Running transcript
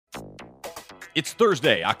It's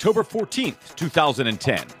Thursday, October 14th,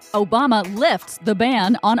 2010. Obama lifts the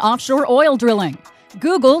ban on offshore oil drilling.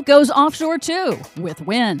 Google goes offshore too, with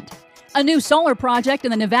wind. A new solar project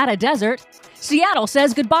in the Nevada desert. Seattle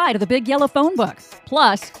says goodbye to the big yellow phone book.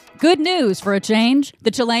 Plus, good news for a change.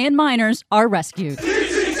 The Chilean miners are rescued.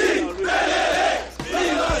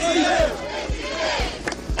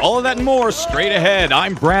 All of that and more straight ahead.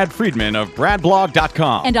 I'm Brad Friedman of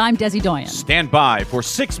BradBlog.com. And I'm Desi Doyen. Stand by for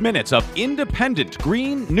 6 minutes of independent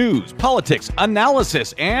green news, politics,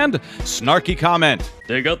 analysis, and snarky comment.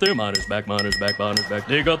 They got their miners back, miners back, miners back.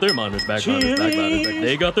 They got their miners back, miners back, miners back.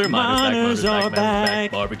 They got their miners back, miners back, miners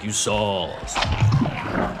back. Barbecue sauce.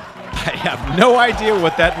 I have no idea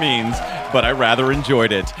what that means, but I rather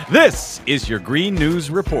enjoyed it. This is your Green News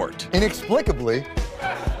Report. Inexplicably,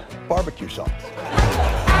 barbecue sauce.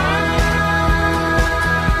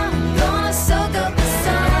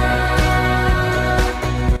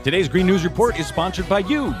 Today's Green News Report is sponsored by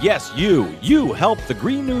you. Yes, you. You help the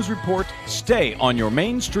Green News Report stay on your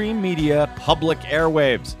mainstream media public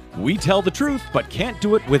airwaves. We tell the truth, but can't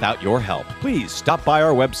do it without your help. Please stop by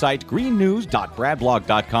our website,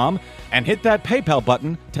 greennews.bradblog.com, and hit that PayPal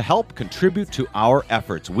button to help contribute to our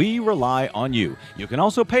efforts. We rely on you. You can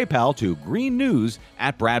also PayPal to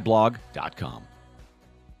greennews@bradblog.com.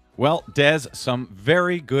 Well, Des, some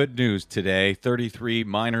very good news today. 33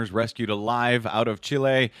 miners rescued alive out of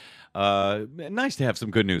Chile. Nice to have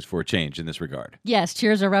some good news for a change in this regard. Yes,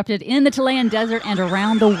 cheers erupted in the Chilean desert and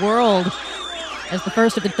around the world as the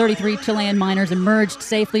first of the 33 Chilean miners emerged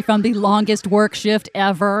safely from the longest work shift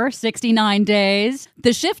ever, 69 days.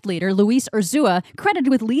 The shift leader, Luis Urzua, credited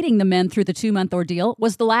with leading the men through the 2-month ordeal,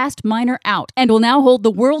 was the last miner out and will now hold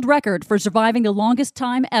the world record for surviving the longest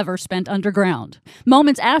time ever spent underground.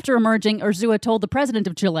 Moments after emerging, Urzua told the president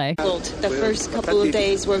of Chile, The first couple of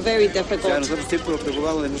days were very difficult.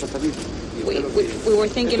 We were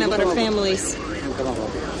thinking about our families.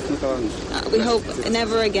 We hope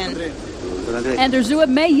never again. And Urzua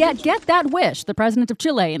may yet get that wish. The president of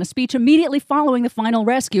Chile, in a speech immediately following the final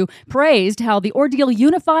rescue, praised how the ordeal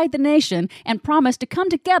unified the nation and promised to come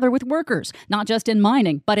together with workers, not just in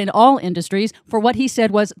mining, but in all industries, for what he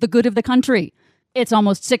said was the good of the country. It's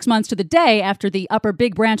almost 6 months to the day after the Upper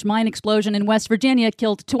Big Branch mine explosion in West Virginia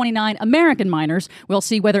killed 29 American miners. We'll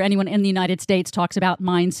see whether anyone in the United States talks about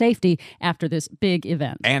mine safety after this big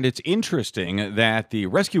event. And it's interesting that the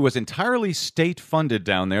rescue was entirely state-funded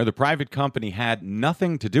down there. The private company had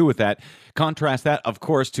nothing to do with that. Contrast that, of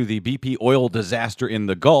course, to the BP oil disaster in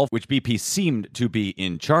the Gulf, which BP seemed to be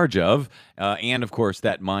in charge of, and, of course,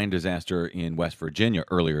 that mine disaster in West Virginia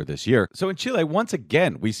earlier this year. So in Chile, once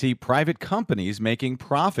again, we see private companies making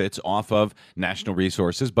profits off of national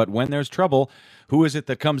resources. But when there's trouble, who is it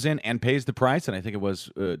that comes in and pays the price? And I think it was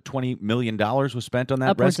 $20 million was spent on that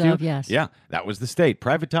Upwards rescue. of, yes. Yeah, that was the state.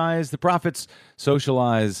 Privatize the profits,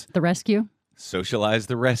 socialize The rescue? Socialize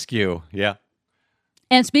the rescue. Yeah.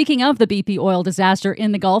 And speaking of the BP oil disaster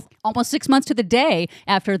in the Gulf, almost 6 months to the day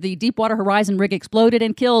after the Deepwater Horizon rig exploded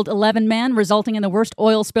and killed 11 men, resulting in the worst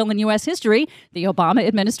oil spill in U.S. history, the Obama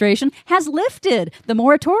administration has lifted the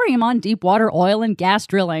moratorium on deepwater oil and gas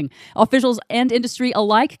drilling. Officials and industry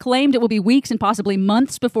alike claimed it will be weeks and possibly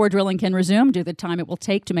months before drilling can resume due to the time it will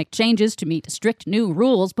take to make changes to meet strict new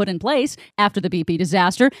rules put in place after the BP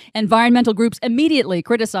disaster. Environmental groups immediately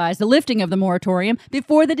criticized the lifting of the moratorium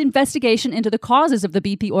before the investigation into the causes of the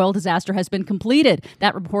BP oil disaster has been completed.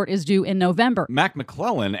 That report is due in November. Mac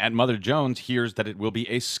McClellan at Mother Jones hears that it will be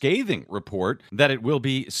a scathing report, that it will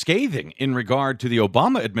be scathing in regard to the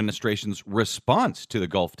Obama administration's response to the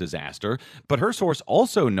Gulf disaster. But her source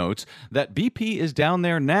also notes that BP is down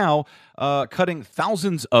there now cutting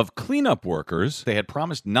thousands of cleanup workers. They had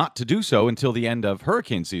promised not to do so until the end of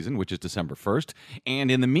hurricane season, which is December 1st. And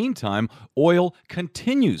in the meantime, oil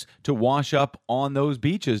continues to wash up on those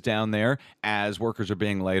beaches down there as workers are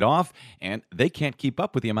being laid off, and they can't keep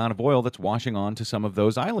up with the amount of oil that's washing onto some of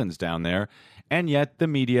those islands down there. And yet the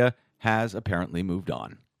media has apparently moved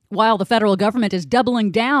on. While the federal government is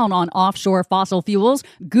doubling down on offshore fossil fuels,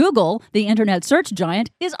 Google, the internet search giant,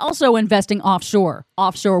 is also investing offshore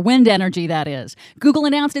wind energy, that is. Google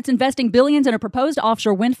announced it's investing billions in a proposed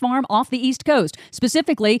offshore wind farm off the East Coast,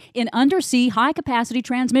 specifically in undersea high-capacity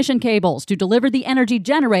transmission cables to deliver the energy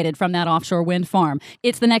generated from that offshore wind farm.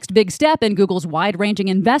 It's the next big step in Google's wide-ranging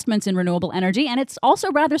investments in renewable energy, and it's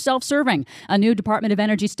also rather self-serving. A new Department of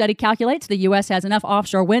Energy study calculates the U.S. has enough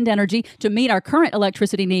offshore wind energy to meet our current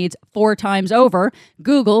electricity needs 4 times over.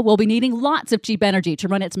 Google will be needing lots of cheap energy to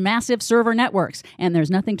run its massive server networks, and there's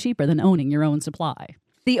nothing cheaper than owning your own supply.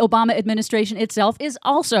 The Obama administration itself is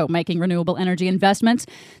also making renewable energy investments.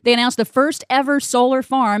 They announced the first ever solar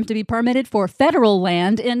farm to be permitted for federal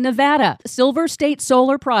land in Nevada. Silver State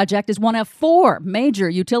Solar Project is one of 4 major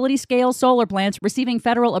utility-scale solar plants receiving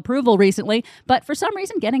federal approval recently, but for some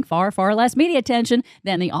reason getting far, far less media attention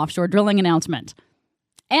than the offshore drilling announcement.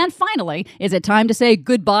 And finally, is it time to say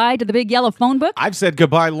goodbye to the big yellow phone book? I've said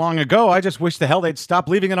goodbye long ago. I just wish the hell they'd stop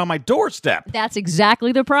leaving it on my doorstep. That's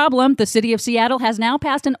exactly the problem. The city of Seattle has now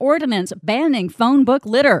passed an ordinance banning phone book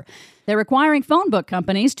litter. They're requiring phone book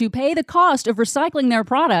companies to pay the cost of recycling their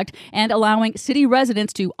product and allowing city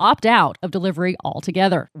residents to opt out of delivery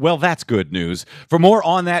altogether. Well, that's good news. For more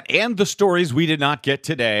on that and the stories we did not get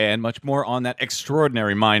today and much more on that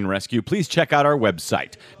extraordinary mine rescue, please check out our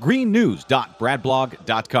website,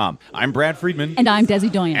 greennews.bradblog.com. I'm Brad Friedman. And I'm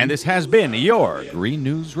Desi Doyen. And this has been your Green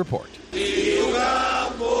News Report.